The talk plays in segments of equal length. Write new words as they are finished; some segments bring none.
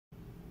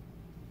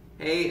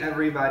Hey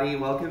everybody,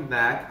 welcome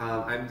back.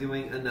 I'm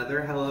doing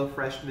another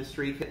HelloFresh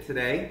mystery kit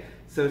today.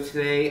 So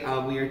today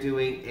we are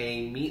doing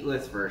a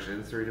meatless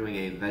version, so we're doing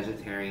a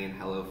vegetarian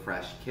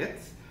HelloFresh kit.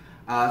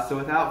 So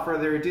without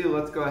further ado,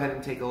 let's go ahead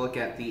and take a look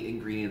at the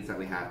ingredients that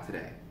we have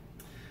today.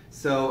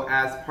 So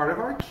as part of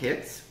our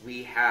kit,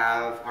 we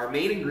have our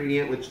main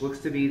ingredient, which looks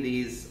to be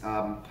these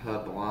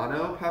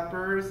Poblano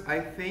peppers,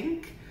 I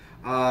think.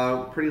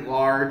 Pretty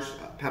large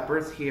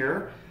peppers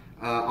here.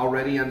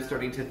 Already I'm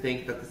starting to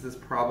think that this is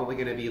probably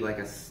going to be like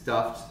a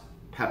stuffed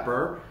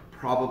pepper,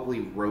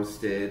 probably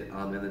roasted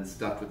and then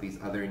stuffed with these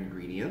other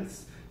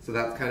ingredients. So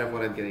that's kind of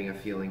what I'm getting a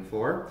feeling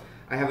for.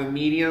 I have a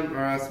medium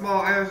or a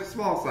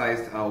small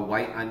sized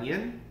white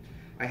onion.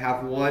 I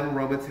have one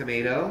Roma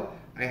tomato.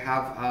 I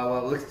have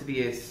what looks to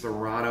be a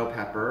serrano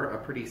pepper, a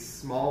pretty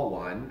small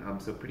one,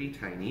 so pretty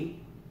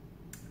tiny.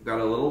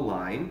 Got a little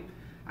lime.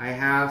 I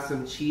have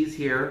some cheese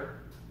here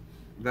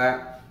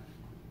that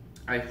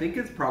I think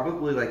it's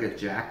probably like a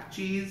jack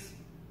cheese.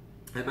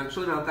 I'm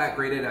actually not that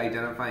great at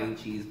identifying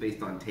cheese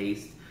based on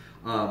taste,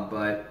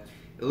 but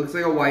it looks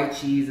like a white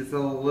cheese. It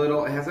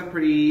has a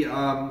pretty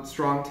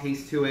strong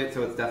taste to it,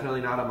 so it's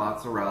definitely not a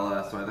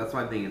mozzarella, so that's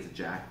why I'm thinking it's a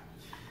jack.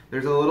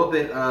 There's a little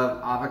bit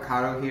of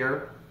avocado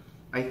here.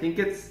 I think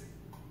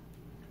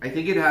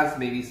it has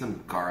maybe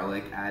some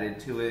garlic added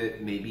to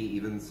it, maybe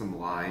even some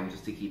lime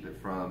just to keep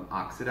it from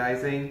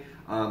oxidizing.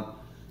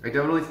 I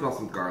definitely smell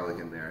some garlic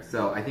in there,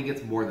 so I think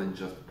it's more than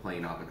just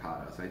plain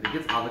avocado. So I think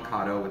it's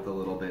avocado with a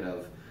little bit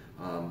of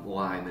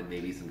lime and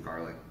maybe some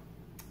garlic.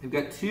 We've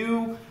got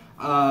two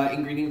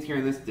ingredients here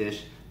in this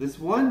dish. This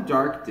one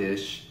dark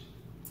dish,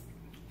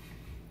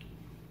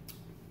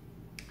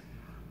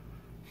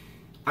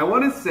 I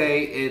want to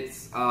say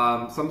it's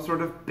some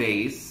sort of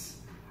base.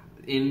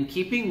 In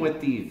keeping with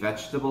the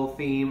vegetable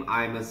theme,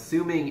 I'm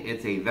assuming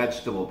it's a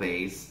vegetable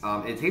base.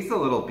 It tastes a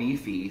little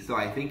beefy, so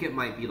I think it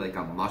might be like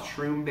a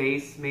mushroom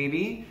base,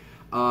 maybe.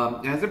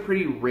 It has a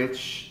pretty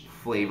rich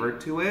flavor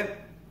to it.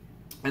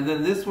 And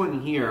then this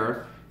one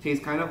here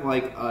tastes kind of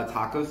like a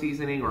taco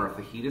seasoning or a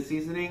fajita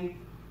seasoning.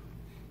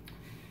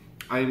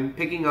 I'm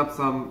picking up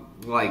some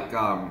like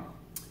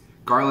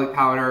garlic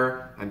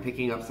powder. I'm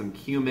picking up some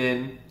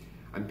cumin.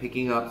 I'm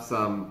picking up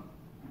some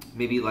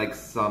maybe like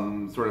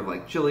some sort of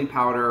like chili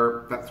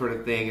powder, that sort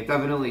of thing. It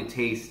definitely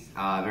tastes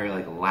very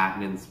like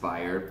Latin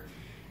inspired.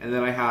 And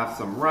then I have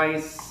some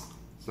rice,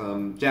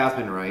 some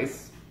jasmine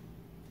rice,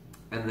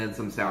 and then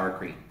some sour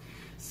cream.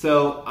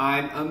 So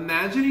I'm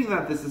imagining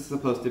that this is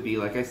supposed to be,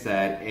 like I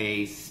said,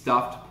 a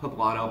stuffed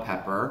poblano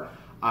pepper.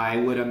 I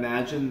would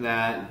imagine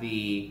that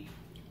the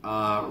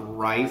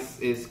rice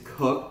is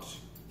cooked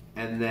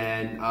and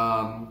then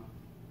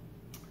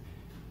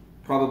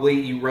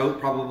probably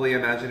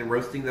imagine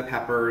roasting the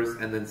peppers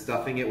and then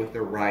stuffing it with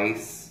the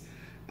rice.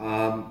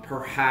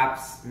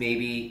 Perhaps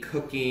maybe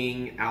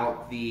cooking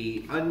out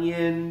the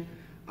onion,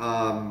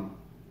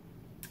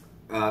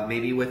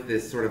 maybe with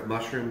this sort of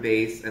mushroom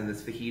base and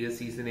this fajita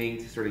seasoning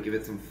to sort of give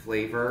it some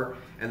flavor,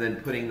 and then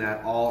putting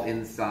that all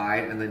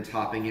inside and then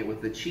topping it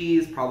with the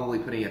cheese, probably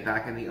putting it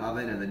back in the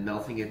oven and then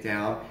melting it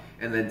down,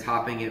 and then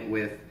topping it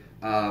with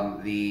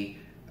the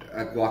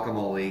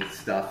guacamole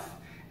stuff.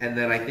 And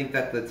then I think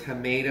that the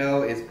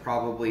tomato is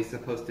probably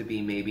supposed to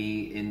be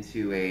maybe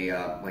into a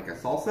like a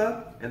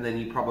salsa, and then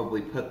you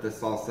probably put the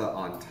salsa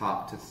on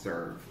top to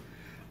serve.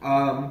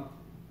 I'm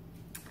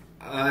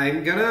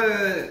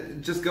gonna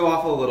just go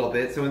off a little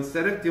bit. So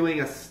instead of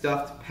doing a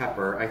stuffed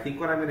pepper, I think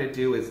what I'm gonna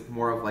do is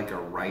more of like a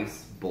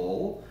rice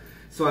bowl.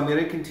 So I'm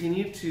gonna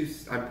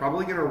I'm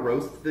probably gonna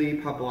roast the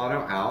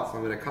poblano out. So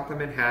I'm gonna cut them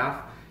in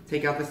half,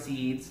 take out the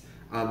seeds,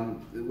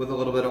 with a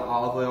little bit of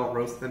olive oil,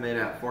 roast them in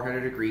at 400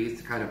 degrees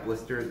to kind of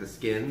blister the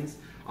skins.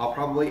 I'll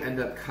probably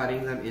end up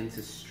cutting them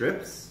into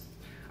strips.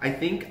 I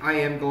think I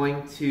am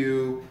going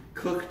to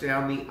cook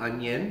down the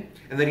onion.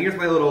 And then here's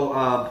my little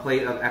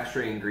plate of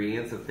extra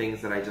ingredients of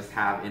things that I just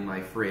have in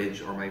my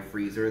fridge or my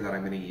freezer that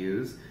I'm going to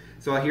use.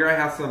 So here I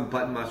have some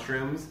button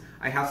mushrooms,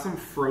 I have some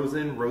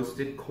frozen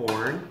roasted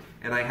corn,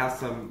 and I have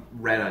some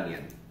red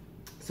onion.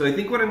 So I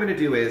think what I'm going to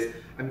do is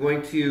I'm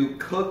going to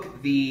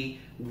cook the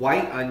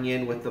white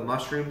onion with the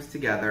mushrooms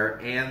together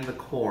and the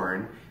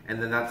corn, and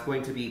then that's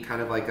going to be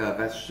kind of like a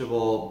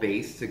vegetable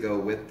base to go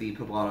with the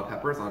poblano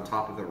peppers on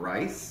top of the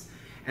rice.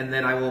 And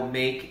then I will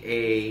make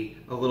a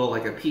little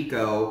like a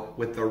pico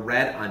with the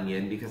red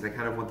onion, because I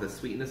kind of want the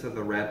sweetness of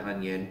the red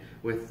onion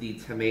with the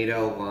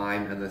tomato,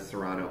 lime, and the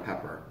serrano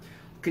pepper.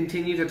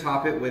 Continue to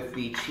top it with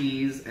the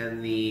cheese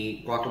and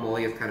the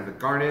guacamole as kind of a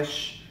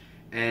garnish,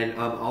 and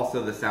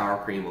also the sour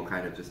cream will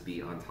kind of just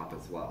be on top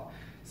as well.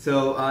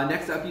 So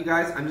next up, you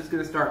guys, I'm just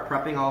going to start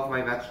prepping all of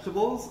my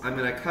vegetables. I'm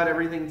going to cut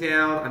everything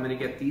down. I'm going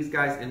to get these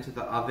guys into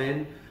the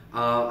oven.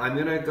 I'm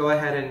going to go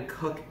ahead and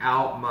cook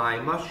out my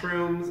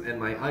mushrooms and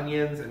my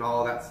onions and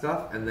all of that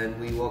stuff, and then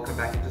we will come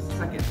back in just a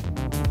second.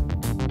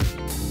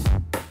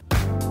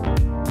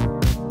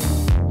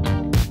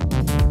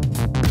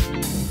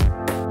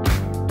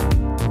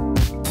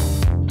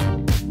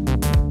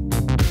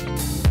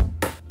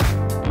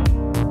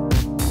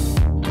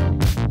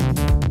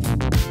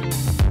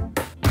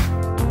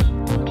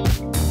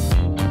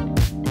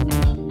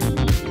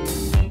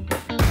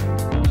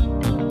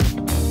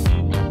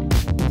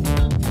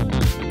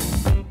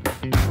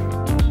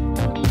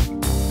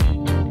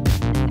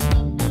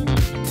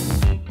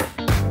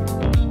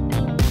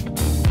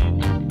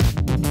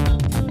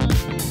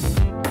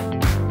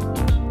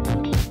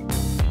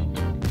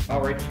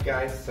 Alright you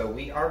guys, so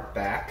we are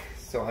back.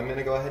 So I'm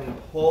gonna go ahead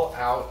and pull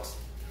out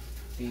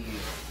these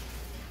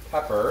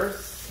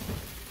peppers.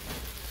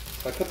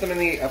 So I put them in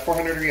the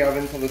 400 degree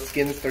oven until the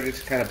skin started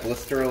to kind of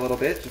blister a little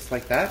bit, just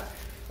like that.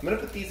 I'm gonna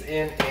put these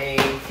in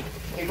a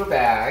paper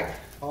bag.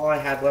 All I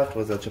had left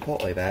was a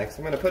Chipotle bag, so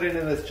I'm gonna put it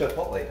in this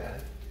Chipotle bag.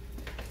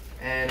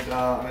 And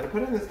I'm gonna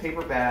put it in this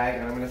paper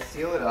bag and I'm gonna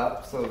seal it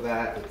up so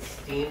that it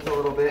steams a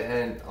little bit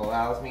and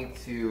allows me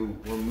to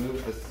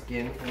remove the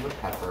skin from the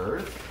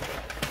peppers.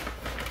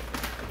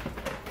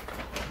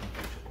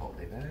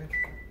 Chipotle bag.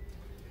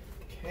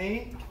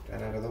 Okay, get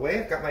that out of the way.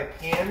 I've got my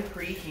pan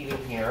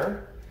preheating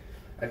here.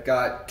 I've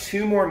got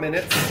 2 more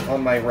minutes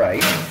on my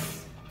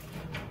rice.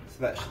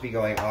 So that should be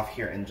going off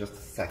here in just a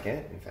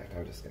second. In fact,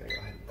 I'm just gonna go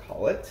ahead and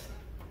call it.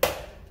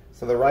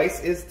 So the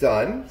rice is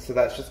done, so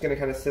that's just gonna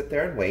kind of sit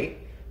there and wait.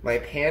 My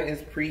pan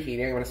is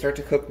preheating. I'm gonna start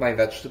to cook my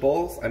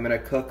vegetables. I'm gonna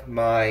cook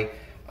my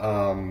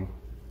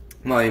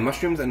my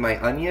mushrooms and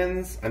my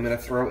onions. I'm gonna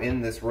throw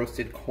in this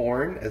roasted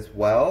corn as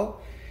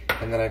well.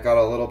 And then I've got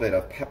a little bit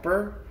of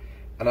pepper.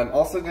 And I'm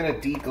also gonna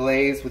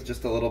deglaze with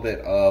just a little bit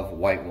of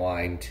white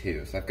wine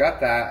too. So I've got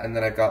that, and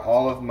then I've got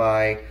all of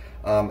my,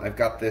 I've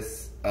got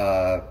this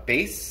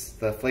base,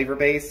 the flavor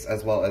base,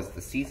 as well as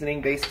the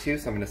seasoning base too.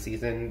 So I'm gonna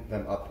season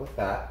them up with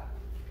that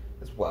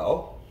as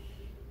well.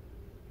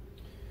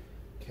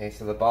 Okay,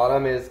 so the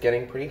bottom is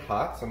getting pretty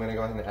hot, so I'm gonna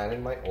go ahead and add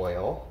in my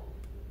oil.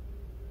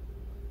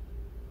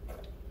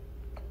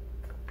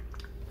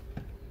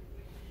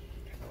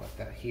 Let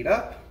that heat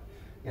up.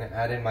 I'm gonna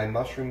add in my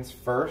mushrooms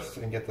first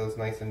and get those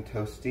nice and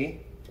toasty.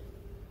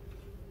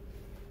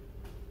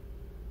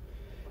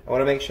 I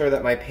wanna make sure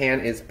that my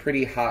pan is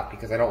pretty hot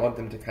because I don't want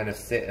them to kind of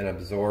sit and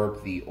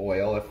absorb the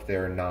oil if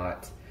they're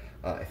not,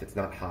 if it's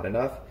not hot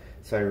enough.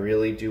 So I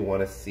really do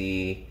wanna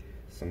see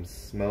some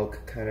smoke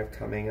kind of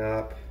coming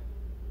up.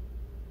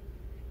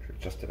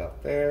 Just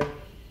about there.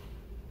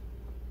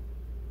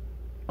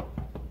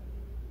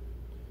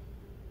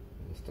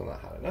 Still not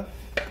hot enough.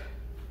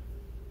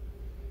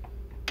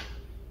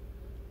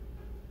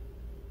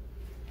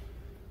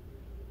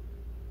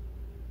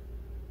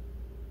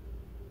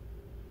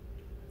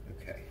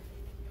 Okay.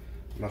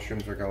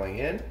 Mushrooms are going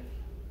in.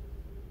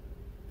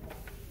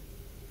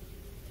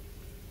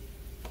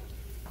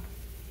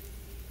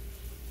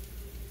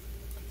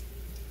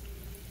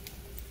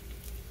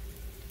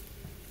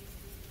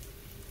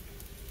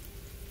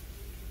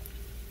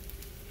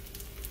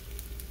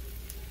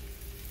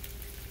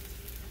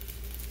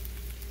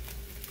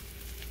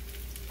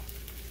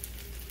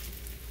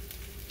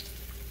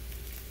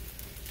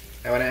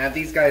 I want to add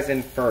these guys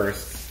in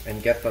first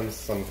and get them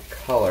some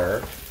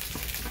color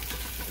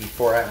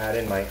before I add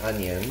in my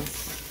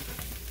onions.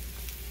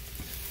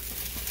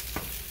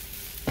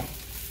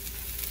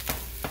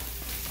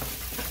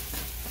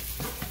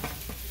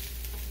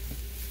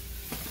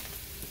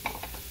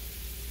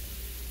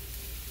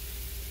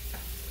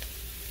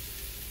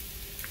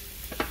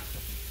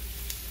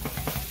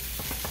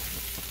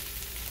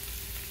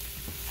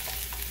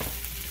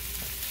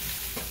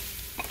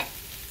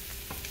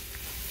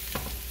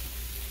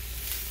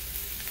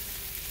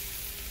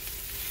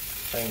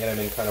 Try and get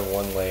them in kind of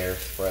one layer,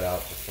 spread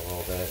out just a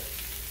little bit.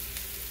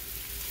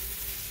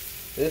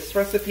 This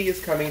recipe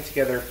is coming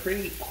together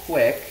pretty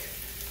quick.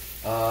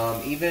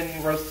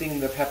 Even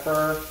roasting the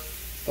pepper,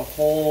 the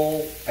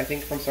whole, I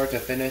think from start to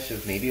finish,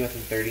 is maybe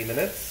within 30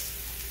 minutes.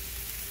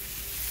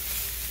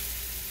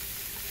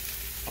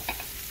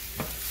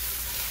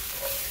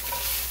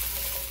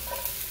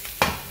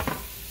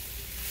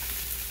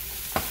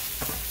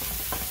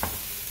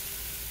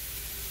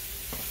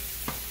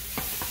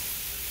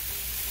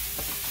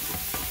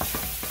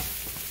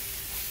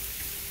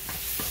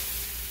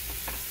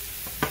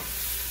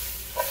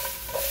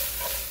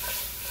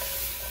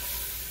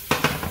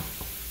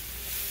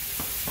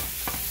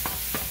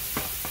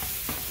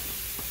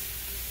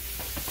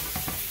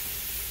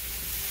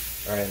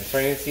 Alright, I'm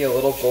starting to see a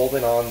little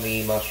golden on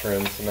the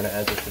mushrooms, so I'm going to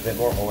add just a bit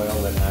more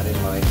oil and add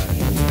in my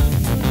onions.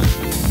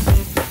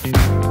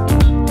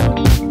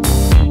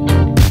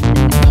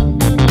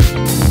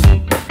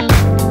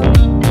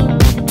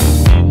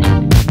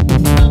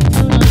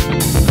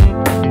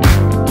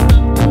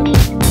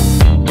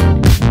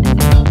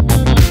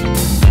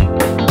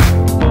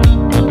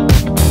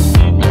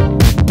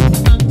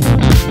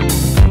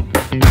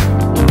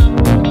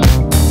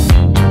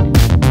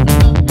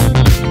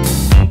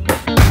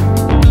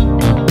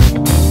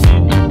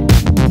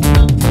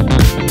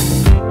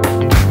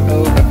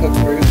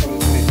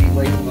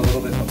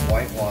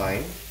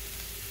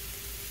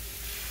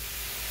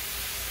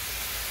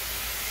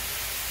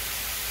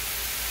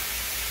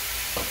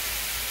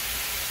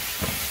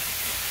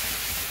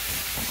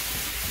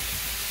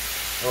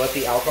 I'll let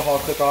the alcohol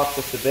cook off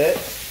just a bit,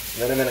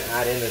 and then I'm going to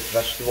add in this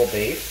vegetable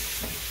base.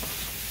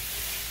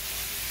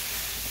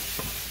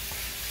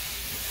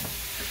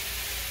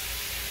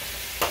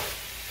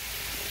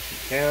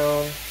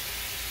 Down.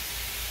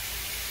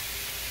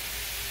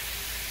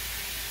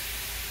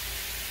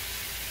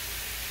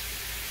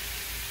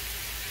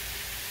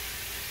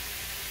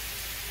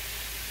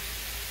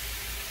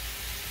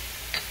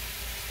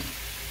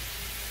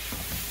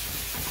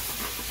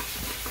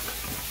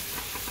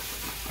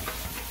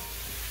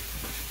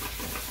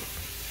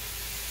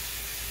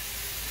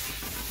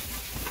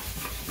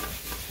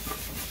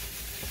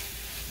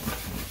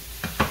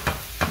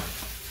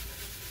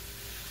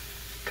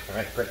 All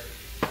right, great.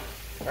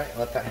 All right,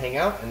 let that hang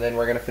out, and then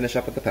we're gonna finish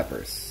up with the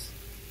peppers.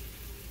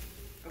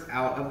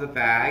 Out of the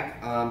bag,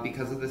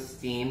 because of the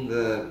steam,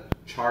 the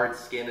charred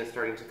skin is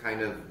starting to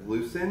kind of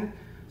loosen.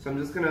 So I'm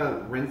just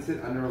gonna rinse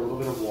it under a little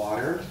bit of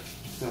water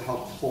to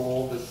help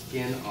pull the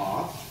skin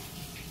off.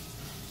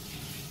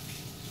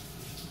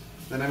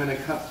 Then I'm gonna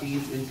cut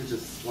these into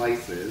just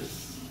slices.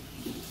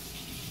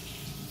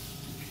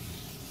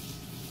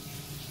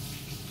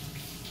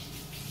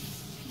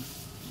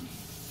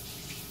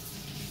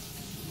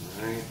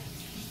 All right.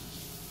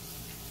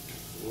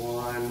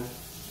 One.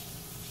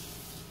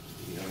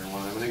 The other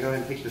one. I'm going to go ahead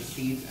and take the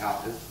seeds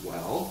out as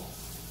well.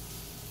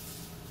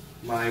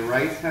 My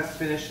rice has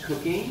finished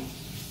cooking.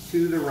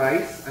 To the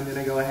rice, I'm going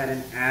to go ahead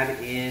and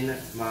add in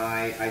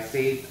I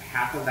saved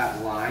half of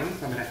that lime,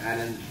 so I'm going to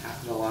add in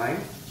half of the lime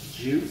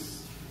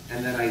juice.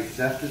 And then I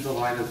zested the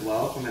lime as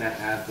well, so I'm going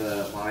to add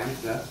the lime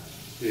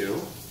zest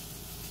too.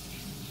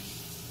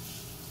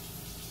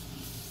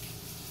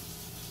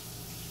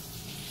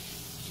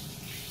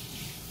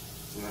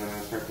 And then I'm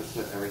going to start to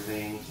put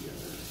everything together.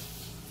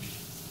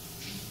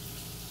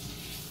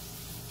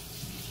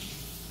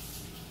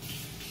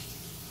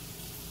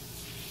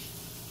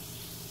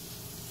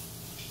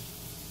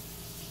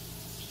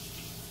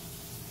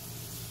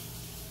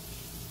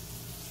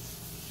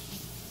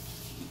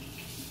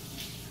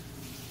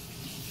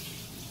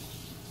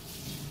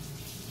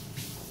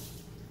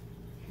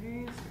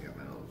 Okay, so I got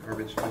my little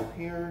garbage bowl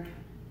here.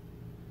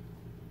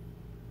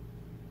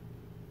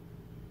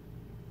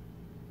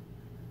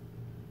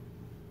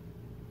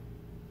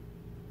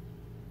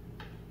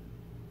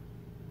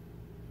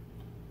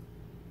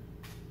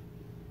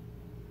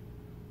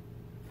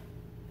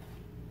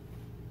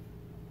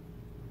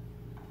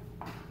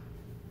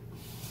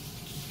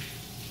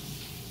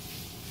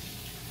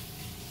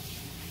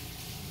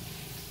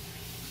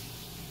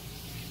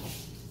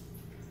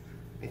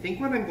 I think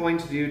what I'm going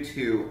to do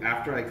too,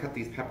 after I cut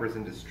these peppers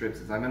into strips,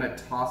 is I'm going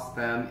to toss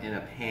them in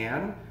a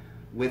pan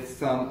with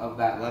some of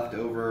that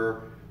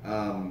leftover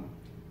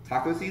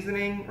taco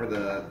seasoning, or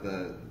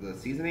the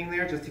seasoning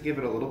there, just to give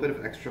it a little bit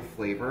of extra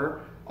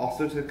flavor.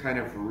 Also to kind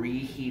of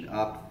reheat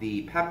up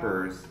the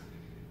peppers,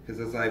 because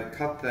as I've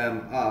cut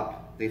them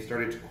up, they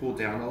started to cool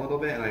down a little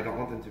bit, and I don't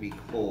want them to be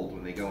cold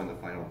when they go in the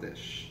final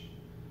dish.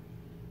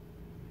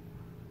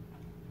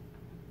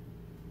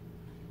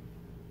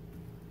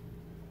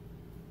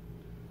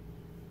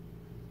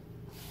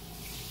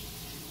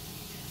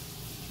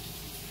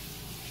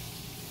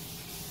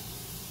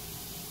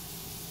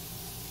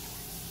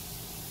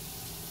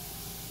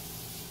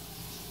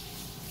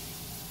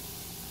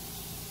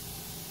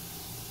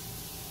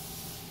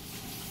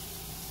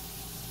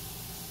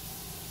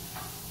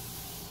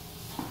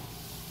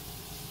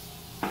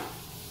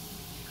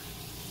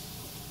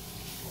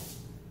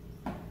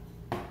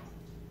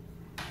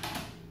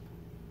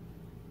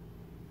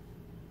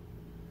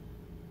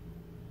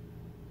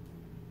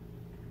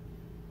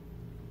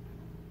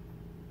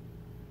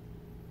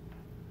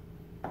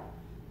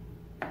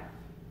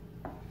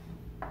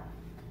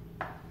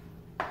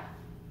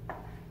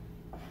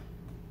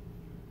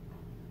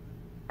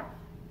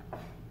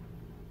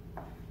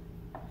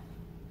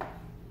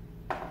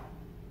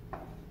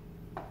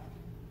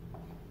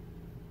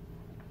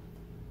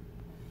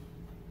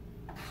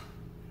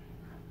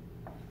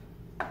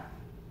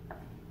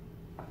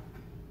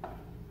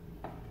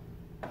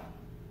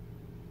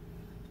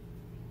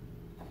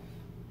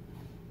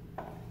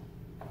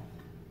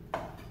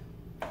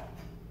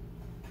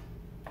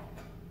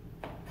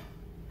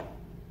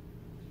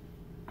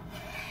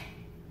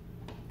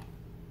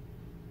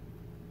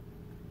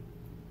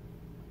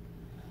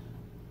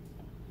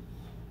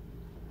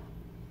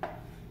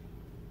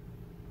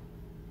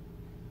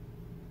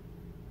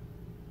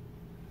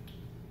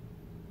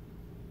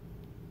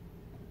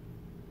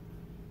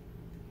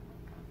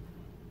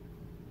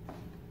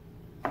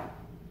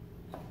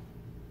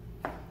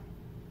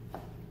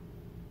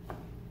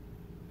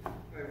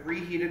 I've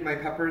reheated my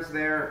peppers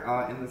there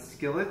in the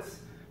skillets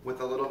with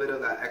a little bit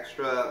of that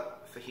extra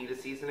fajita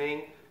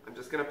seasoning. I'm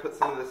just going to put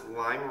some of this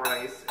lime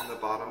rice in the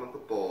bottom of the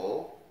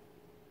bowl.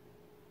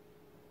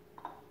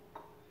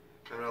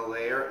 I'm going to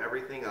layer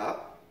everything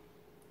up.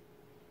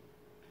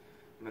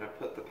 I'm going to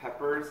put the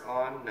peppers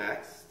on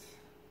next.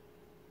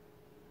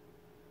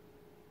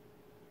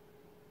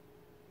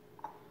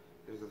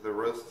 These are the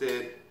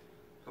roasted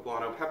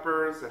poblano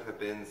peppers that have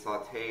been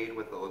sauteed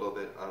with a little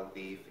bit of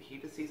the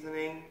fajita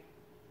seasoning.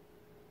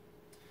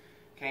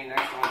 Okay,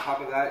 next on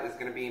top of that is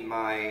going to be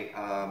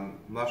my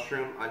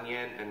mushroom,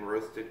 onion, and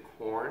roasted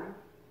corn.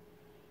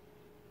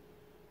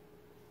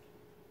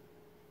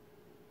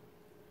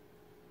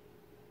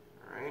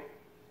 Alright.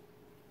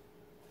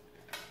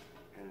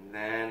 And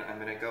then I'm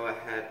going to go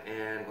ahead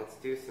and let's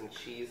do some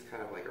cheese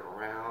kind of like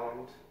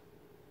around.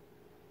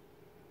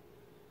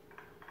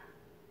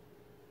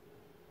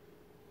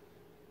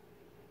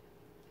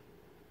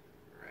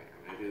 Alright,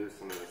 I'm going to do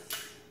some of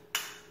this.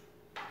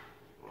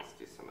 Let's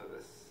do some of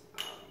this.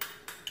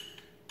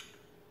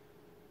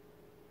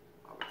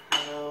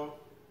 Avocado,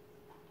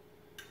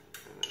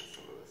 and then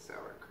some of the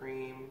sour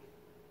cream.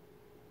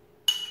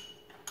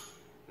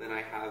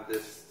 have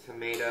this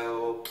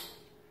tomato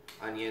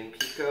onion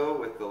pico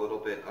with a little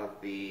bit of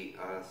the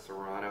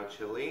serrano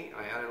chili.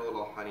 I added a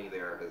little honey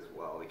there as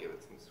well to give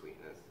it some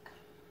sweetness.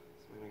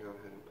 So I'm going to go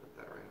ahead and put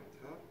that right on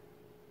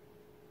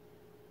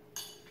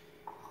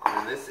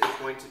top. And this is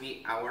going to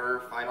be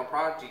our final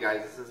product, you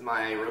guys. This is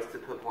my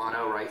roasted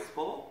poblano rice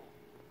bowl.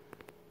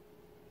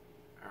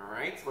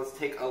 Alright, so let's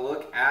take a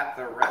look at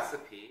the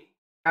recipe.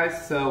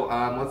 Guys, so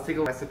let's take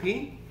a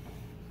recipe.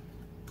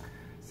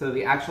 So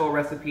the actual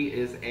recipe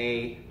is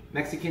a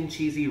Mexican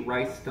cheesy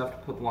rice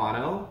stuffed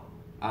poblano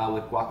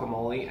with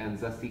guacamole and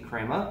zesty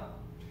crema.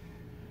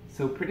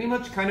 So pretty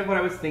much kind of what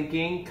I was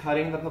thinking,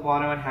 cutting the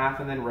poblano in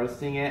half and then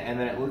roasting it, and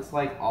then it looks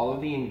like all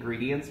of the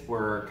ingredients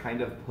were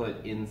kind of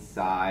put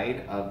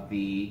inside of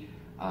the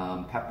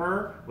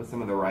pepper with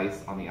some of the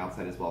rice on the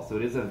outside as well. So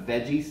it is a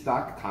veggie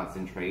stock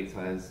concentrate, so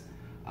it has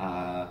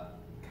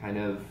kind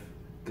of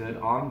good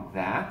on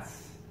that.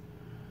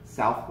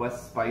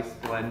 Southwest spice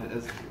blend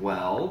as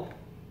well.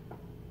 I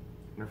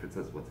wonder if it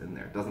says what's in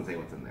there. It doesn't say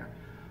what's in there.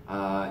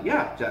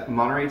 Yeah,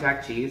 Monterey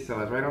Jack cheese, so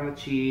I was right on the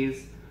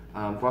cheese.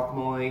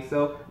 Guacamole,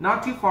 so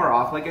not too far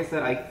off. Like I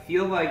said, I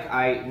feel like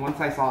once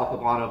I saw a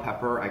poblano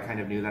pepper, I kind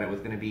of knew that it was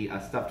going to be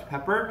a stuffed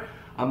pepper,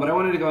 but I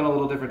wanted to go in a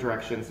little different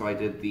direction, so I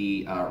did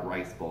the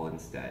rice bowl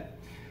instead.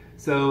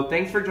 So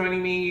thanks for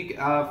joining me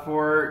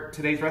for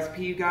today's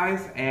recipe, you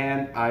guys,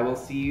 and I will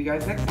see you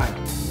guys next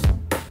time.